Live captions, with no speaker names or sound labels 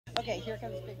Okay, here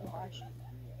comes Big Wash.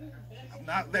 I'm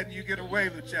not letting you get away,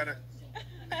 Lucetta.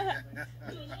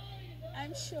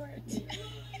 I'm short.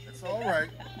 That's all right.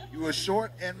 You are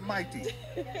short and mighty.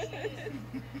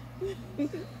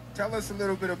 Tell us a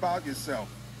little bit about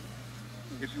yourself,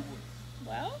 if you would.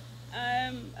 Well,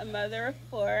 I'm a mother of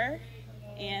 4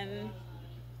 and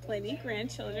plenty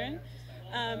grandchildren.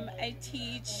 I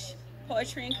teach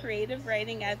poetry and creative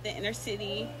writing at the Inner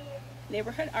City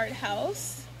Neighborhood Art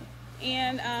House.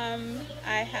 And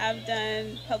I have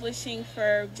done publishing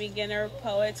for beginner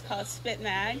poets called Spit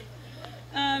Mag.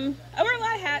 I wear a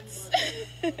lot of hats.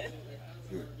 A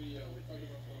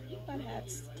lot of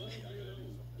hats.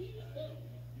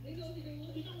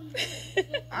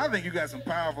 I think you got some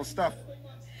powerful stuff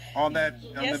on that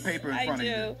the paper in front of you.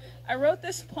 Yes, I do. I wrote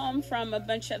this poem from a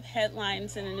bunch of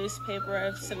headlines in a newspaper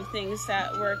of some things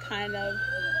that were kind of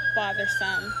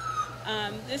bothersome.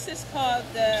 This is called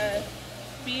The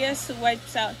BS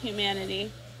Wipes Out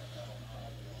Humanity.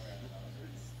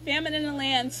 Famine in the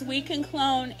lands, we can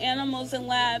clone animals in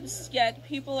labs, yet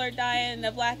people are dying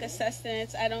of lack of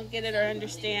sustenance. I don't get it or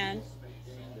understand.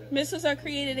 Missiles are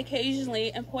created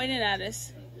occasionally and pointed at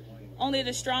us. Only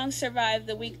the strong survive,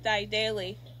 the weak die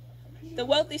daily. The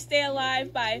wealthy stay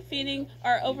alive by feeding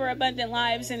our overabundant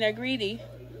lives, and they're greedy.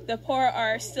 The poor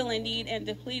are still in need and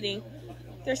depleting.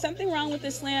 There's something wrong with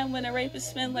this land when a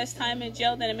rapist spends less time in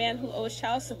jail than a man who owes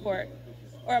child support,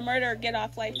 or a murderer get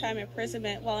off lifetime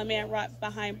imprisonment while a man rot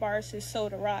behind bars who's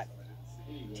sold to rot.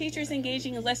 Teachers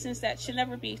engaging in lessons that should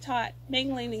never be taught,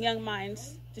 mangling the young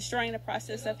minds, destroying the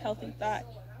process of healthy thought.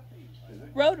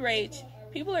 Road rage.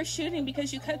 People are shooting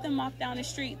because you cut them off down the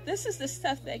street. This is the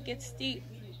stuff that gets deep.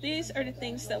 These are the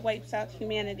things that wipes out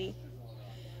humanity.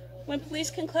 When police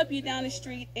can club you down the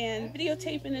street and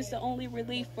videotaping is the only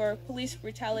relief for police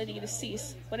brutality to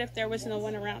cease, what if there was no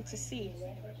one around to see?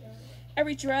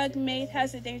 Every drug made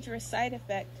has a dangerous side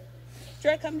effect.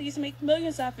 Drug companies make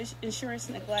millions off insurance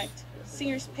neglect.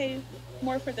 Seniors pay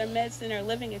more for their meds than their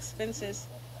living expenses.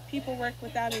 People work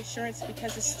without insurance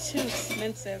because it's too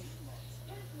expensive.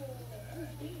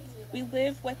 We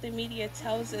live what the media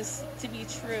tells us to be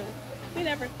true. We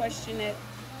never question it.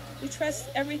 We trust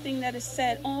everything that is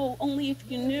said. Oh, only if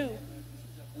you knew.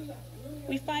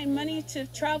 We find money to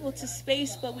travel to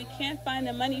space, but we can't find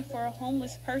the money for a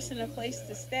homeless person a place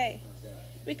to stay.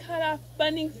 We cut off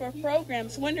funding for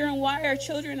programs, wondering why our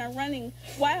children are running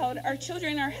wild. Our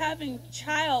children are having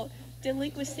child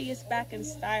delinquency is back in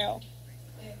style.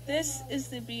 This is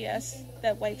the BS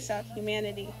that wipes out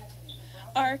humanity.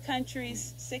 Our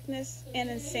country's sickness and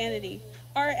insanity,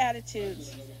 our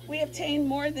attitudes. We obtain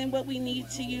more than what we need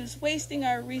to use, wasting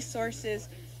our resources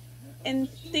in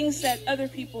things that other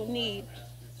people need.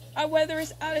 Our weather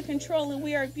is out of control and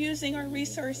we are abusing our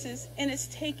resources, and it's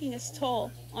taking its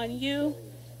toll on you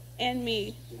and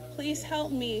me. Please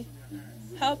help me,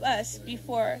 help us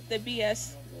before the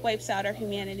BS wipes out our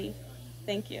humanity.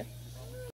 Thank you.